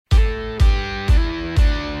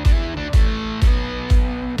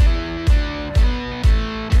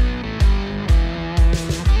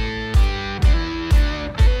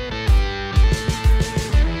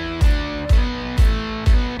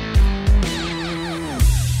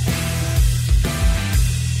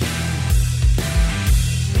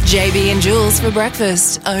JB and Jules for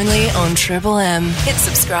breakfast, only on Triple M. Hit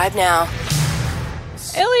subscribe now.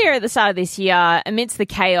 Earlier at the start of this year, amidst the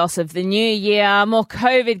chaos of the new year, more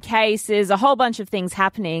COVID cases, a whole bunch of things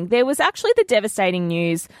happening, there was actually the devastating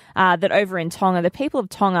news that over in Tonga, the people of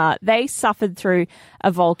Tonga, they suffered through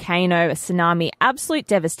a volcano, a tsunami, absolute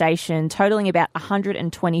devastation, totaling about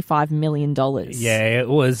 $125 million. Yeah, it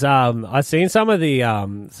was. I seen some of the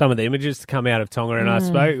images to come out of Tonga,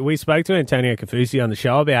 and we spoke to Antonio Kafusi on the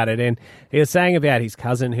show about it, and he was saying about his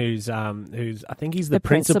cousin, who's I think he's the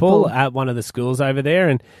principal at one of the schools over there,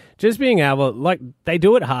 and just being able, like, they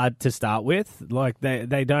do it hard to start with. Like,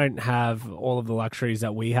 they don't have all of the luxuries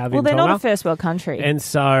that we have in Tonga. Well, they're not a first world country. And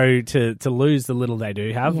so to lose the little they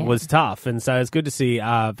do have was tough. And so it's good to see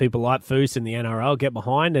people like Foos and the NRL get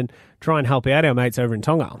behind and try and help out our mates over in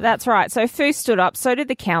Tonga. That's right. So Foos stood up, so did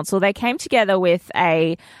the council. They came together with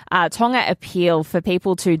a Tonga appeal for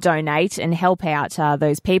people to donate and help out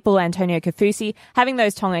those people. Antonio Kafusi having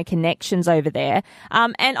those Tonga connections over there.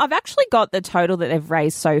 And I've actually got the total that they've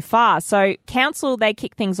raised so far. So council, they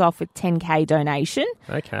kick things off with $10,000 donation.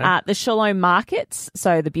 Okay. The Shalom Markets,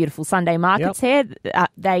 so the beautiful Sunday markets here,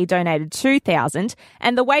 they donated $2,000.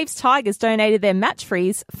 And the Waves Tigers donated their match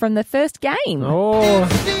fees from the first game. Oh.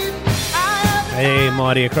 Hey,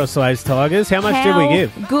 mighty across the Waves Tigers. How much did we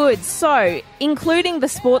give? Good. So, including the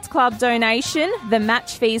sports club donation, the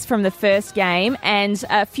match fees from the first game, and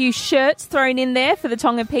a few shirts thrown in there for the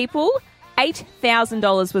Tonga people,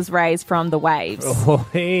 $8,000 was raised from the Waves. Oh,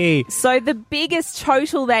 hey. So the biggest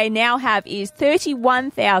total they now have is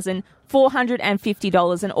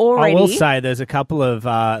 $31,450, and already I will say there's a couple of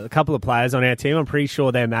players on our team. I'm pretty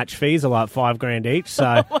sure their match fees are like $5,000 each.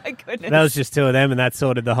 So oh my goodness, that was just two of them, and that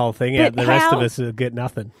sorted the whole thing out. But the rest of us get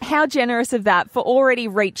nothing. How generous of that for already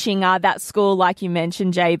reaching that school, like you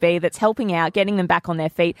mentioned, JB, that's helping out, getting them back on their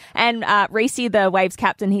feet. And Reece, the Waves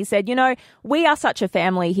captain, he said, we are such a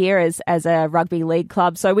family here as a rugby league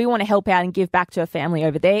club, so we want to help out and give back to a family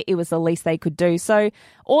over there. It was the least they could do. So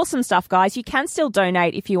awesome stuff, guys. You can still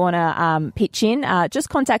donate if you want to pitch in. Just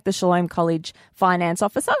contact the Shalom College Finance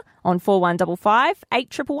Officer on 4155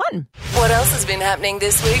 8111. What else has been happening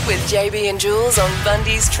this week with JB and Jules on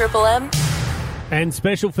Bundy's Triple M? And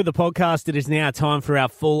special for the podcast, it is now time for our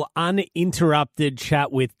full uninterrupted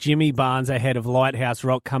chat with Jimmy Barnes ahead of Lighthouse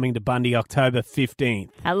Rock coming to Bundy October 15th.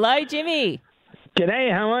 Hello, Jimmy.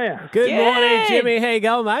 G'day, how are you? Good morning, Jimmy. How you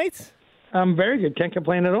going, mate? I'm very good. Can't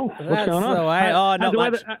complain at all. What's going on? The way. Not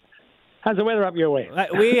much. How's the weather up your way?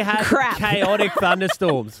 We had chaotic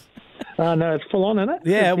thunderstorms. No, it's full on, isn't it?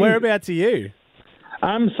 Yeah, whereabouts are you?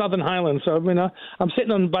 I'm Southern Highlands, so I'm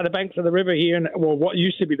sitting by the banks of the river here, and what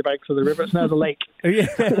used to be the banks of the river, it's now the lake.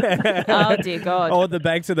 Oh dear God! Oh, the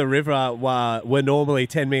banks of the river were normally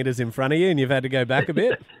 10 metres in front of you, and you've had to go back a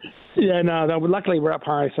bit. Yeah, no, luckily we're up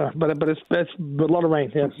high, but it's a lot of rain.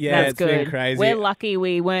 Yeah, That's it's good. been crazy. We're lucky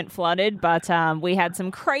we weren't flooded, but we had some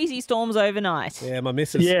crazy storms overnight. Yeah, my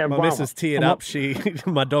missus teared up.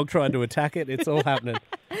 My dog tried to attack it. It's all happening.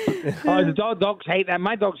 Oh, the dogs hate that.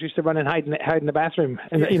 My dogs used to run and hide in the bathroom,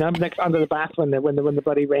 and next under the bath when the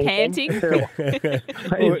bloody rain panting.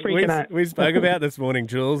 We spoke about this morning.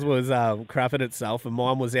 Jules was crapping itself, and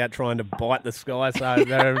mine was out trying to bite the sky, so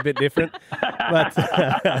they're a bit different. But all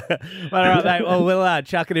right, mate. Well, we'll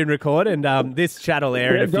chuck it in record, and this chat will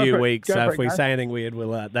air in a few weeks. So if we say anything weird,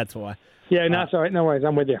 that's why. Yeah, no, sorry, no worries.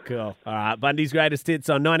 I'm with you. Cool. All right, Bundy's greatest hits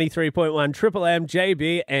on 93.1 Triple M,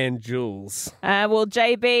 JB and Jules. Well,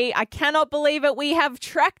 JB, I cannot believe it. We have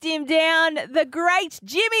tracked him down, the great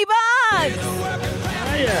Jimmy Barnes.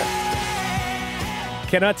 Oh, yeah.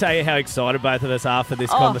 Can I tell you how excited both of us are for this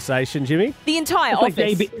conversation, Jimmy? The entire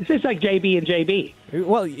office. It's just like JB and JB.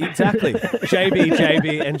 Well, exactly.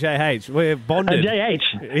 JB, and JH. We're bonded.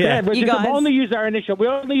 JH. Yeah, but you guys. We only use our initials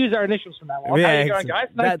from now on. Yeah, how are you going, guys?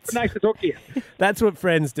 Nice to talk to you. That's what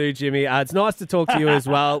friends do, Jimmy. It's nice to talk to you as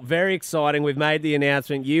well. Very exciting. We've made the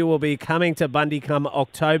announcement. You will be coming to Bundy come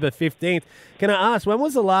October 15th. Can I ask, when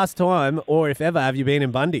was the last time, or if ever, have you been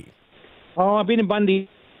in Bundy? Oh, I've been in Bundy.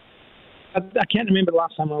 I can't remember the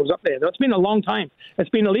last time I was up there. It's been a long time. It's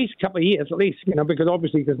been at least a couple of years,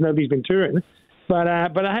 because nobody's been touring. But I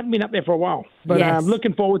haven't been up there for a while. But yes. I'm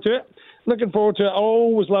looking forward to it. I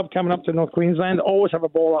always love coming up to North Queensland. Always have a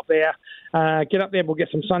ball up there. Get up there, we'll get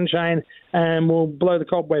some sunshine, and we'll blow the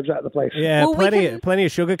cobwebs out of the place. Yeah, plenty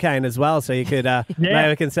of sugarcane as well, so you could maybe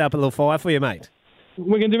we can set up a little fire for you, mate.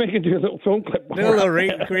 We can do a little film clip. Do a little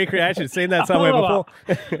recreation. Seen that somewhere before.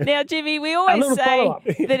 Now, Jimmy, we always little say follow-up.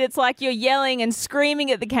 that it's like you're yelling and screaming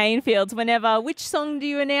at the cane fields whenever. Which song do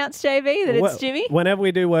you announce, JB, that it's Jimmy? Whenever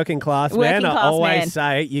we do Working Class Working Man, I Class always Man.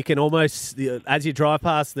 say you can almost, as you drive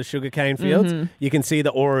past the sugarcane fields, you can see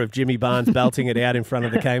the aura of Jimmy Barnes belting it out in front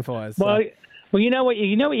of the cane fires. So. Well, you know what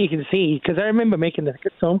you can see, because I remember making the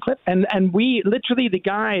film clip, and we literally the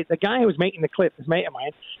guy who was making the clip, this mate of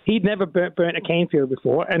mine, he'd never burnt a cane field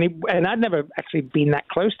before, and I'd never actually been that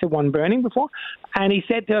close to one burning before, and he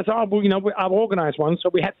said to us, "Oh, well, I've organised one," so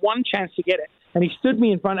we had one chance to get it, and he stood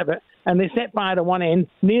me in front of it, and they set fire to one end.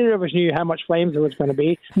 Neither of us knew how much flames there was going to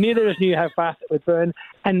be. Neither of us knew how fast it would burn,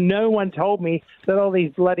 and no one told me that all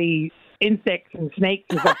these bloody insects and snakes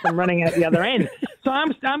and stuff come running out the other end. So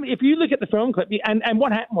I'm if you look at the film clip, and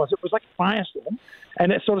what happened was it was like a firestorm,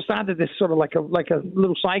 and it sort of started this sort of like a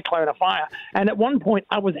little cyclone of fire. And at one point,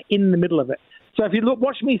 I was in the middle of it. So if you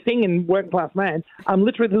watch me sing in Working Class Man, I'm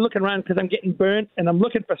literally looking around because I'm getting burnt, and I'm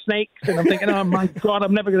looking for snakes, and I'm thinking, oh my God,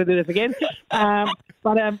 I'm never going to do this again.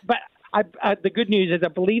 But the good news is I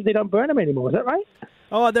believe they don't burn them anymore. Is that right?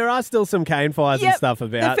 Oh, there are still some cane fires and stuff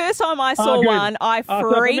about. The first time I saw one, I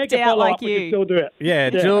freaked out like you. We can still do it. Yeah,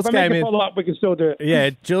 Jules if I came make a in. follow-up, we can still do it. Yeah,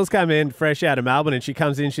 Jules came in fresh out of Melbourne, and she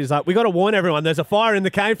comes in. She's like, "We got to warn everyone. There's a fire in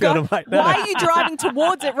the cane field." I'm like, no. Why are you driving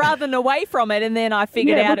towards it rather than away from it? And then I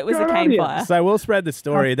figured out it was a cane fire. So we'll spread the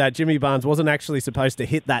story that Jimmy Barnes wasn't actually supposed to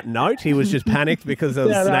hit that note. He was just panicked because there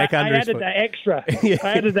was a snake under his foot. I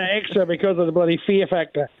added that extra because of the bloody fear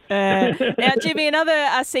factor. Now, Jimmy, another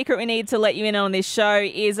secret we need to let you in on this show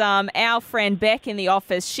is our friend Beck in the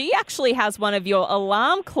office. She actually has one of your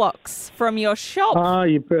alarm clocks from your shop. Oh,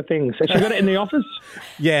 you poor things. Has she got it in the office?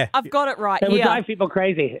 Yeah. I've got it right It here. would drive people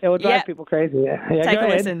crazy. Yeah. Take a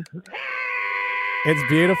listen. It's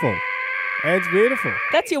beautiful. It's beautiful.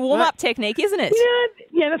 That's your warm-up technique, isn't it?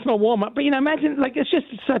 Yeah, that's my warm-up. But, imagine, it's just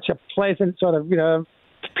such a pleasant sort of,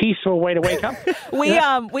 peaceful way to wake up.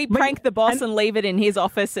 We prank the boss and leave it in his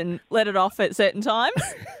office and let it off at certain times.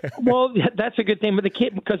 Well, that's a good thing with the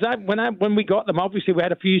kid, because when we got them, obviously we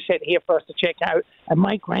had a few sent here for us to check out, and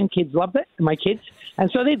my grandkids loved it, my kids, and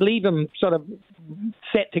so they'd leave them sort of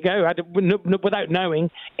set to go without knowing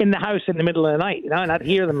in the house in the middle of the night, and I'd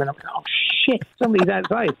hear them and I'm like, oh shit, somebody's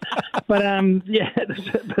outside. But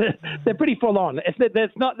they're pretty full on.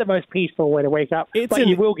 It's not the most peaceful way to wake up, but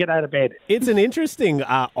you will get out of bed. It's an interesting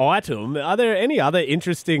item. Are there any other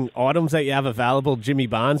interesting items that you have available Jimmy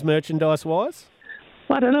Barnes merchandise-wise?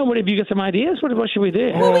 Well, I don't know. What have you got some ideas? What should we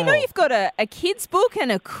do? Well, we know you've got a kids book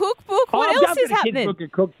and a cookbook. What else is happening? I've got a kids book, a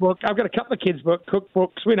cookbook. I've got a couple of kids book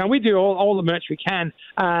cookbooks. We do all the merch we can.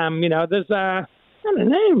 There's I don't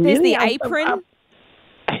know. Really. There's the apron.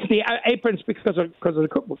 The apron's because of the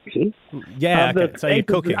cookbook, you see. Yeah, okay. So you're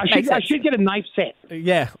cooking. I should get a knife set.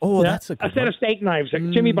 Yeah. Oh, that's a good set of steak knives,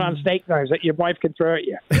 Jimmy Barnes steak knives that your wife can throw at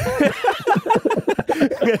you.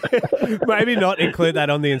 Maybe not include that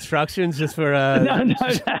on the instructions, just for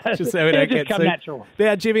just so we don't get come natural.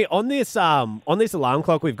 Now, Jimmy, on this alarm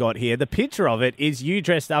clock we've got here, the picture of it is you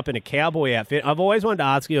dressed up in a cowboy outfit. I've always wanted to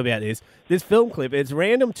ask you about this. This film clip, it's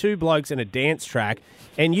random two blokes in a dance track,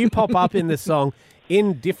 and you pop up in the song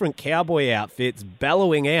in different cowboy outfits,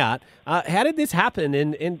 bellowing out. How did this happen?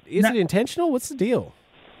 And is it intentional? What's the deal?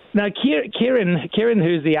 Now, Kieran,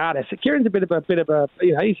 who's the artist, Kieran's a bit of a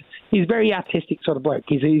he's very artistic sort of bloke.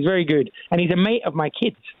 He's very good, and he's a mate of my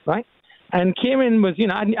kids, right? And Kieran was,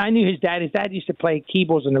 I knew his dad. His dad used to play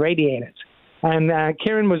keyboards on the radiators. And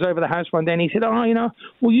Kieran was over the house one day, and he said,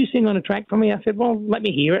 will you sing on a track for me? I said, well, let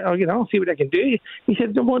me hear it. I'll see what I can do. He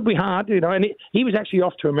said, it won't be hard, and he was actually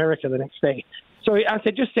off to America the next day. So I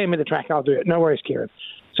said, just send me the track. I'll do it. No worries, Kieran.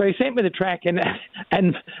 So he sent me the track, and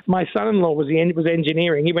my son-in-law was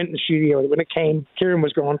engineering. He went in the studio. When it came, Kieran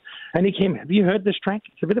was gone, and he came, have you heard this track?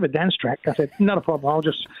 It's a bit of a dance track. I said, not a problem.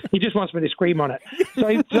 He just wants me to scream on it.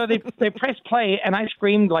 So they pressed play, and I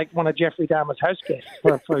screamed like one of Jeffrey Dahmer's house guests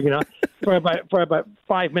for about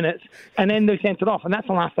 5 minutes, and then they sent it off, and that's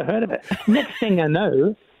the last I heard of it. Next thing I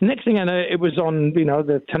know, it was on,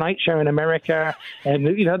 the Tonight Show in America, and,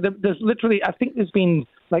 there's literally, I think there's been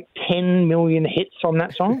like 10 million hits on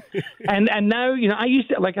that song. and now, I used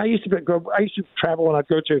to travel, and I'd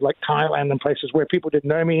go to like Thailand and places where people didn't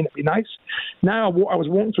know me, and it'd be nice. Now I was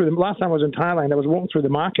walking through last time I was in Thailand, I was walking through the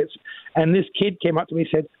markets, and this kid came up to me and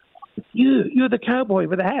said, you're the cowboy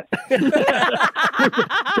with the hat.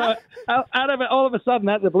 So out of it, all of a sudden,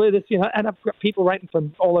 out of the blue, and I've got people writing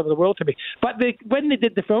from all over the world to me. But when they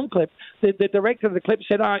did the film clip, the director of the clip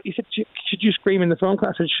said, he said, should you scream in the film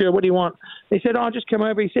clip? I said, sure, what do you want? They said, just come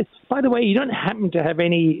over. He said, by the way, you don't happen to have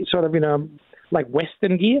any sort of, like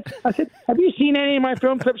Western gear. I said, have you seen any of my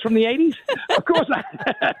film clips from the 80s? Of course not.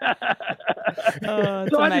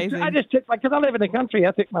 It's So amazing. I just took, like, because I live in the country,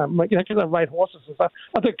 I took my because I ride horses and stuff,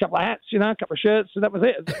 I took a couple of hats, a couple of shirts, and that was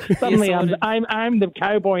it. Suddenly I'm the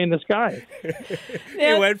cowboy in the sky.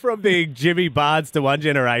 You went from being Jimmy Barnes to one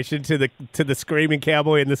generation to the screaming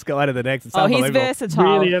cowboy in the sky to the next. It's he's unbelievable.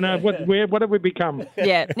 versatile. Really, what have we become?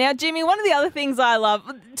 Yeah. Now, Jimmy, one of the other things I love,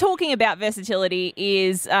 talking about versatility,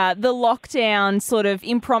 is the lockdown sort of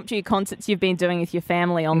impromptu concerts you've been doing with your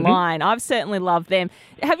family online. I've certainly loved them.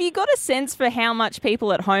 Have you got a sense for how much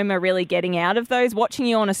people at home are really getting out of those, watching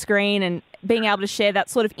you on a screen and being able to share that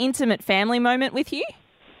sort of intimate family moment with you?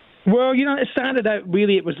 Well, it started out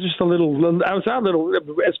really, it was just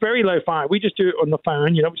it's very low-fi. We just do it on the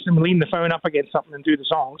phone, we just lean the phone up against something and do the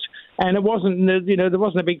songs. And it wasn't, there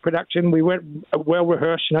wasn't a big production. We weren't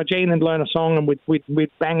well-rehearsed. Jane had learned a song and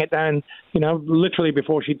we'd bang it down, literally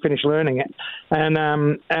before she'd finished learning it.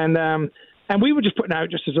 And we were just putting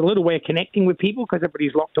out just as a little way of connecting with people because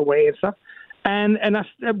everybody's locked away and stuff. And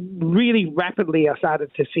really rapidly I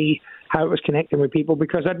started to see how it was connecting with people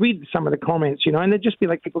because I'd read some of the comments, and there'd just be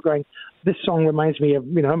like people going, this song reminds me of,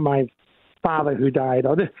 my father who died,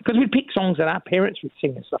 or because we'd pick songs that our parents would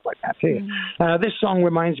sing and stuff like that too. This song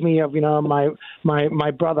reminds me of,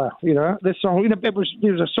 my brother, this song, there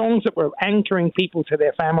was songs that were anchoring people to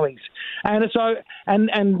their families. And so, and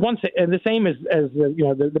the same as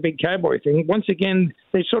the big cowboy thing, once again,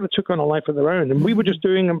 they sort of took on a life of their own and we were just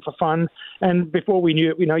doing them for fun. And before we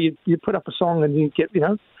knew it, you put up a song and you get,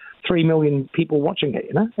 3 million people watching it.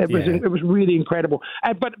 It was really incredible.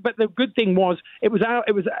 But the good thing was it was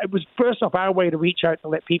first off our way to reach out to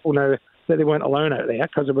let people know that they weren't alone out there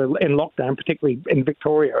because they were in lockdown, particularly in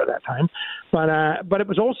Victoria at that time. But it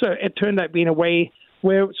was also, it turned out being a way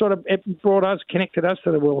where sort of it connected us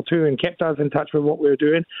to the world too and kept us in touch with what we were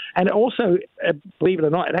doing. And it also, believe it or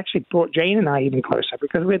not, it actually brought Jane and I even closer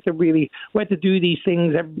because we had to do these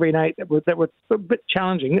things every night that were a bit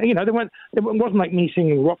challenging. It wasn't like me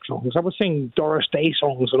singing rock songs. I was singing Doris Day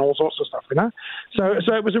songs and all sorts of stuff, So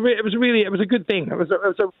it was a good thing. It was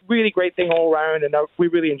a really great thing all around, and we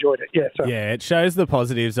really enjoyed it. Yeah. So. Yeah, it shows the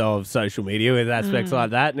positives of social media with aspects like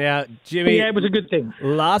that. Now, Jimmy, yeah, it was a good thing.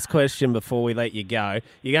 Last question before we let you go.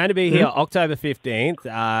 You're going to be here October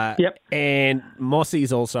 15th. Yep. And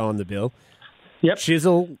Mossy's also on the bill. Yep.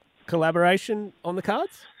 Chisel collaboration on the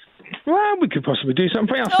cards? Well, we could possibly do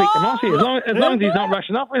something. I'll speak to Mossy as long as he's not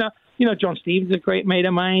rushing off. John Stevens is a great mate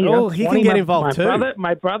of mine. He can get involved too.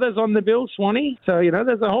 My brother's on the bill, Swanee. So,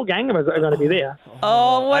 there's a whole gang of us that are going to be there.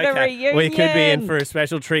 Oh, what a reunion. We could be in for a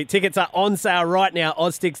special treat. Tickets are on sale right now,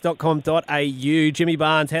 oztix.com.au. Jimmy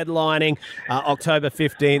Barnes headlining October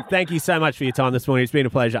 15th. Thank you so much for your time this morning. It's been a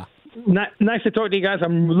pleasure. Nice to talk to you guys.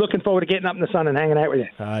 I'm looking forward to getting up in the sun and hanging out with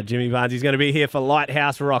you. Jimmy Barnes, he's going to be here for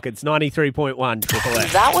Lighthouse Rockets, 93.1 Triple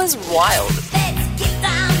F. That was wild.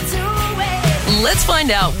 Let's find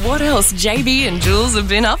out what else JB and Jules have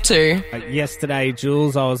been up to. Yesterday,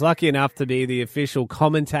 Jules, I was lucky enough to be the official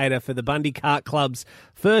commentator for the Bundy Kart Club's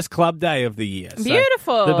first club day of the year.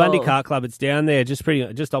 Beautiful. So the Bundy Kart Club, it's down there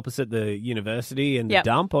just opposite the university and the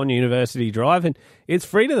dump on University Drive, and it's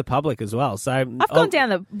free to the public as well. So I've gone down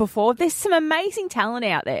there before. There's some amazing talent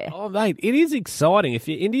out there. Oh, mate, it is exciting. If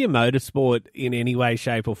you're into your motorsport in any way,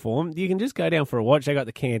 shape or form, you can just go down for a watch. They got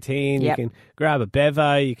the canteen. You can grab a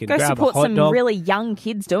bevo. You can grab a hot dog. Go support some really young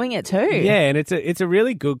kids doing it too. Yeah, and it's a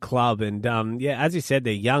really good club. And, as you said,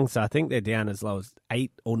 they're young, so I think they're down as low as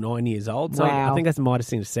 8 or 9 years old. So wow. I think I might have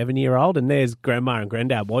seen a 7-year-old, and there's grandma and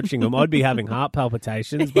granddad watching them. I'd be having heart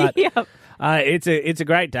palpitations, but it's a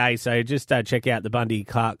great day. So just check out the Bundy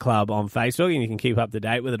Kart Club on Facebook, and you can keep up to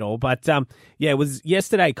date with it all. But it was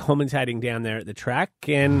yesterday commentating down there at the track,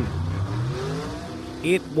 and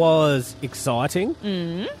it was exciting.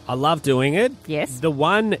 I love doing it. Yes. The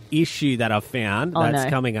one issue that I've found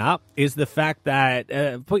coming up is the fact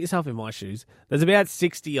that, put yourself in my shoes, there's about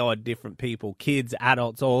 60-odd different people, kids,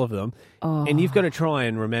 adults, all of them, and you've got to try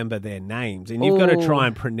and remember their names, and you've got to try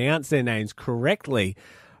and pronounce their names correctly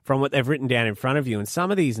from what they've written down in front of you. And some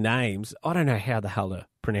of these names, I don't know how the hell to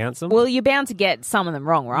pronounce them. Well, you're bound to get some of them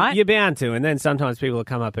wrong, right? You're bound to, and then sometimes people will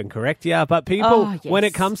come up and correct you. But people, when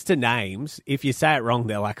it comes to names, if you say it wrong,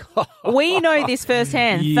 they're like, we know this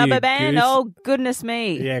firsthand. Thubaban, oh, goodness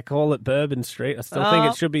me. Yeah, call it Bourbon Street. I still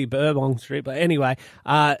think it should be Bourbon Street. But anyway,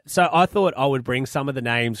 so I thought I would bring some of the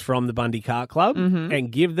names from the Bundy Kart Club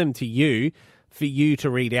and give them to you for you to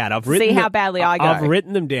read out. I've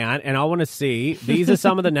written them down, and I want to see, these are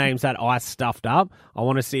some of the names that I stuffed up. I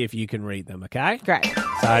want to see if you can read them, okay? Great.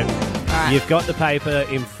 So you've got the paper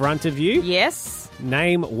in front of you. Yes.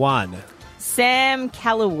 Name one. Sam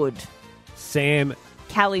Callerwood. Sam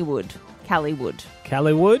Callywood. Callywood?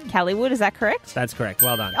 Is that correct? That's correct.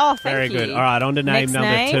 Well done. Oh, thank Very you. good. All right, on to name Next number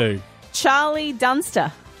name. 2. Charlie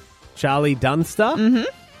Dunster. Charlie Dunster? Mm-hmm.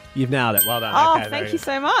 You've nailed it. Well done. Oh, Okay, thank very you good.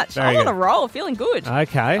 so much. Very I'm on good. a roll. Feeling good.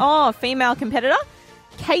 Okay. Oh, female competitor.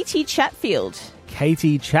 Katie Chatfield.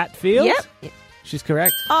 Katie Chatfield? Yep. She's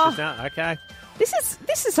correct. Oh. Okay. This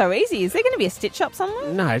is so easy. Is there going to be a stitch up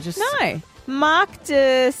somewhere? No, just... No. Mark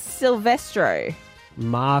de Silvestro.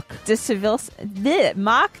 Mark De Silvestro.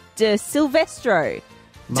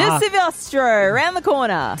 Around the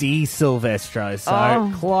corner. Di Silvestro. So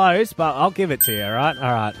Oh. close, but I'll give it to you, all right?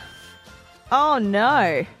 All right. Oh,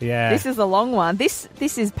 no. Yeah. This is a long one. This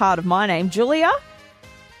is part of my name. Julia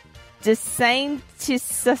de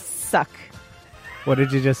Saint-Tissuc. What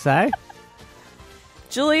did you just say?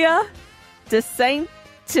 Julia de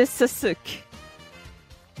Saint-Tissuc.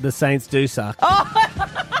 The Saints do suck. Oh!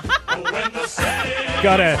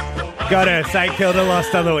 Got her. St Kilda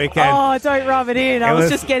lost on the weekend. Oh, don't rub it in. I was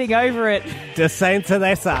just getting over it. The Saints,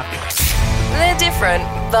 they suck. They're different,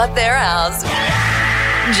 but they're ours.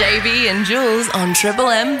 JB and Jules on Triple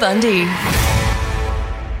M Bundy.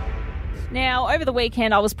 Now, over the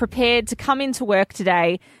weekend, I was prepared to come into work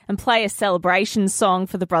today and play a celebration song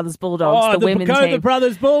for the Brothers Bulldogs, the women's team. The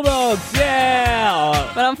Brothers Bulldogs,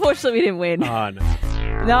 yeah! But unfortunately, we didn't win. Oh, no.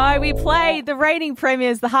 No, we played the reigning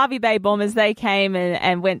premiers, the Hervey Bay Bombers. They came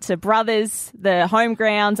and went to Brothers, the home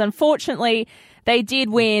grounds. Unfortunately, they did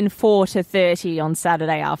win 4-30 on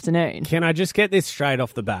Saturday afternoon. Can I just get this straight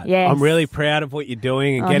off the bat? Yes. I'm really proud of what you're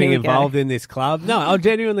doing and getting here we go. involved in this club. No, I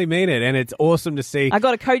genuinely mean it, and it's awesome to see. I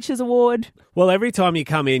got a coach's award. Well, every time you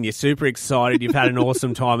come in, you're super excited. You've had an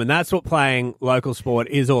awesome time, and that's what playing local sport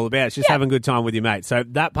is all about. It's just having a good time with your mates. So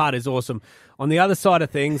that part is awesome. On the other side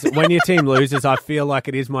of things, when your team loses, I feel like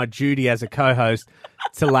it is my duty as a co-host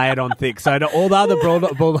to lay it on thick. So to all the other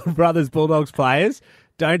Brothers Bulldogs players,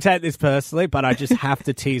 don't take this personally, but I just have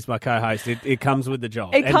to tease my co-host. It comes with the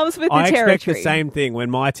job. It comes with the I expect territory. the same thing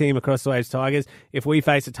when my team across the Waves Tigers, if we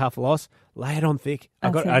face a tough loss, lay it on thick.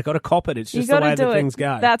 I got to cop it. It's just the way that things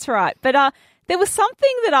go. That's right. But there was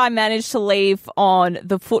something that I managed to leave on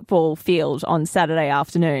the football field on Saturday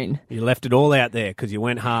afternoon. You left it all out there because you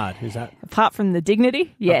went hard. Is that? Apart from the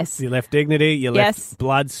dignity, yes. You left dignity. You left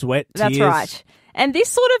blood, sweat, tears. That's right. And this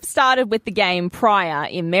sort of started with the game prior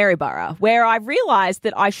in Maryborough, where I realised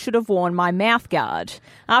that I should have worn my mouth guard.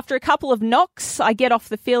 After a couple of knocks, I get off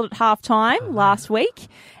the field at half-time last week,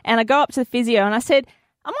 and I go up to the physio and I said,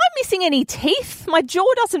 am I missing any teeth? My jaw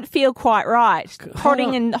doesn't feel quite right.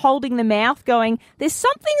 Prodding and holding the mouth, going, there's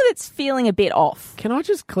something that's feeling a bit off. Can I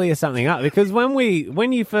just clear something up? Because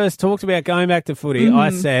when you first talked about going back to footy, I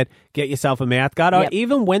said, get yourself a mouth guard. Yep. I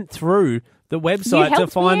even went through the website to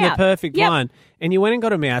helped find me the out. perfect Yep. one. And you went and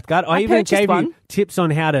got a mouth guard. I even purchased gave one. you tips on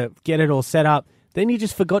how to get it all set up. Then you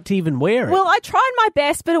just forgot to even wear it. Well, I tried my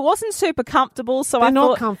best, but it wasn't super comfortable, so They're I not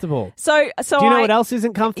thought... comfortable. So Do you know what else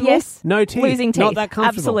isn't comfortable? Yes. No teeth. Losing teeth. Not that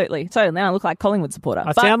comfortable. Absolutely. So now I look like a Collingwood supporter.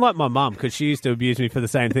 I sound like my mum because she used to abuse me for the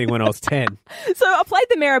same thing when I was 10. So I played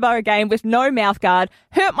the Maryborough game with no mouth guard,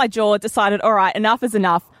 hurt my jaw, decided, all right, enough is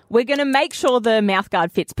enough. We're going to make sure the mouth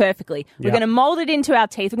guard fits perfectly. We're going to mould it into our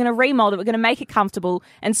teeth. We're going to remold it. We're going to make it comfortable.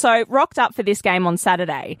 And so rocked up for this game on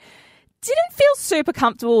Saturday. Didn't feel super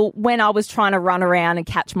comfortable when I was trying to run around and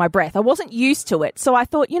catch my breath. I wasn't used to it. So I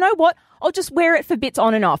thought, you know what? I'll just wear it for bits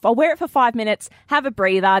on and off. I'll wear it for 5 minutes, have a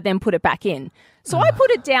breather, then put it back in. So I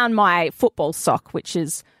put it down my football sock, which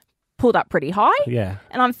is pulled up pretty high. Yeah.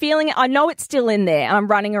 And I'm feeling it. I know it's still in there and I'm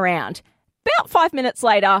running around. About 5 minutes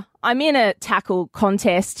later, I'm in a tackle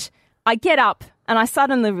contest. I get up and I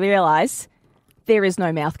suddenly realise there is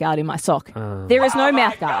no mouth guard in my sock. There is no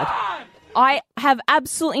mouth guard. I have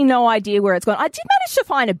absolutely no idea where it's gone. I did manage to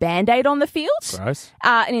find a Band-Aid on the field. Gross.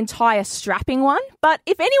 An entire strapping one. But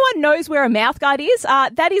if anyone knows where a mouth guard is,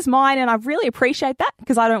 that is mine, and I really appreciate that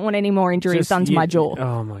because I don't want any more injuries done to my jaw.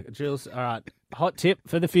 Oh, my God. Jules, all right. Hot tip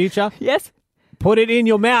for the future. Yes? Put it in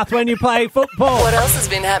your mouth when you play football. What else has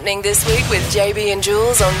been happening this week with JB and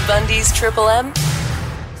Jules on Bundy's Triple M?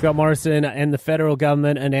 Scott Morrison and the federal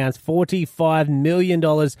government announced $45 million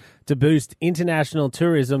to boost international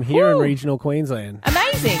tourism here in regional Queensland.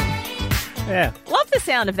 Amazing. Yeah. Love the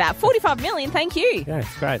sound of that. 45 million, thank you. Yeah,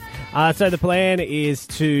 it's great. So the plan is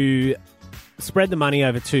to spread the money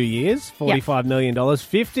over 2 years, $45 million.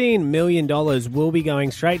 $15 million will be going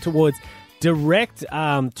straight towards direct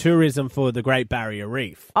tourism for the Great Barrier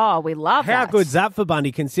Reef. Oh, we love that. How good's that for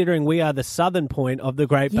Bundy, considering we are the southern point of the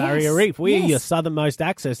Great Barrier Reef? We are your southernmost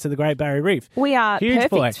access to the Great Barrier Reef. We are. Huge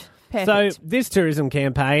Perfect. So this tourism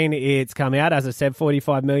campaign, it's come out, as I said,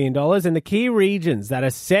 $45 million. And the key regions that are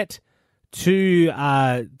set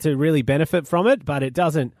to really benefit from it, but it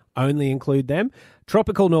doesn't only include them.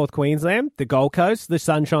 Tropical North Queensland, the Gold Coast, the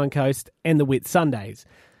Sunshine Coast, and the Whitsundays.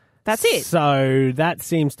 That's it. So that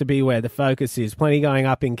seems to be where the focus is. Plenty going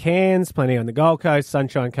up in Cairns, plenty on the Gold Coast,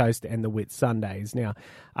 Sunshine Coast, and the Whitsundays. Now,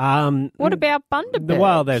 what about Bundaberg?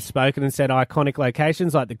 Well, they've spoken and said iconic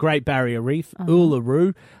locations like the Great Barrier Reef,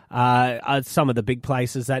 Uluru, are some of the big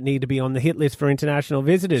places that need to be on the hit list for international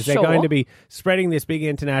visitors. Sure. They're going to be spreading this big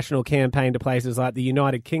international campaign to places like the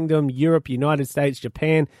United Kingdom, Europe, United States,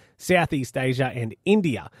 Japan, Southeast Asia, and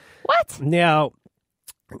India. What? Now,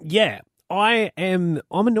 yeah. I'm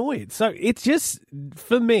annoyed. So it's just,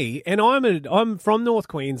 for me, and I'm from North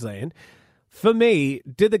Queensland. For me,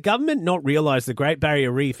 did the government not realise the Great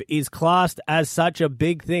Barrier Reef is classed as such a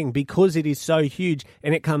big thing because it is so huge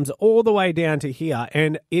and it comes all the way down to here,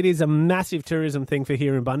 and it is a massive tourism thing for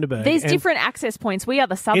here in Bundaberg. There's different access points. We are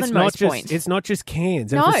the southernmost point. It's not just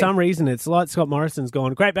Cairns. And No. for some reason, it's like Scott Morrison's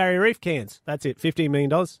gone, Great Barrier Reef, Cairns. That's it, $15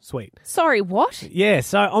 million. Sweet. Sorry, what? Yeah,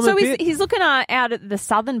 so I'm So a bit... he's looking out at the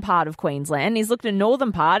southern part of Queensland. He's looked at the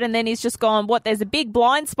northern part, and then he's just gone, there's a big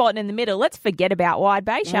blind spot in the middle. Let's forget about Wide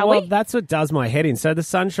Bay, shall Well, we? that's what does my head in. So the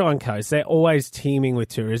Sunshine Coast, they're always teeming with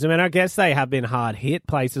tourism, and I guess they have been hard hit,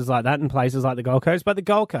 places like that and places like the Gold Coast. But the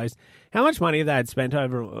Gold Coast, how much money have they had spent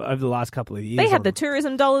over the last couple of years? They have on the it?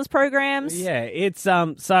 tourism dollars programs. Yeah, it's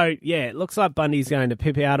it looks like Bundy's going to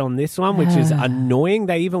pip out on this one, which is annoying.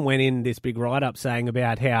 They even went in this big write-up saying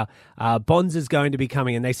about how Bonds is going to be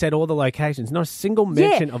coming, and they said all the locations, not a single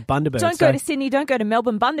mention of Bundaberg. Don't go to Sydney, don't go to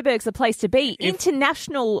Melbourne. Bundaberg's the place to be.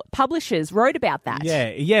 International publishers wrote about that.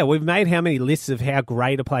 Yeah, we've made how many lists of how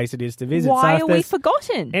great a place it is to visit. Why so are we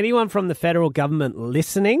forgotten? Anyone from the federal government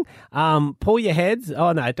listening, pull your heads.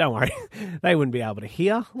 Oh, no, don't worry. They wouldn't be able to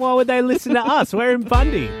hear. Why would they listen to us? We're in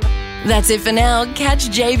Bundy. That's it for now. Catch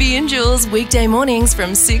JB and Jules weekday mornings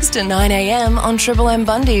from 6 to 9 a.m. on Triple M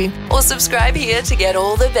Bundy, or subscribe here to get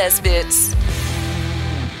all the best bits.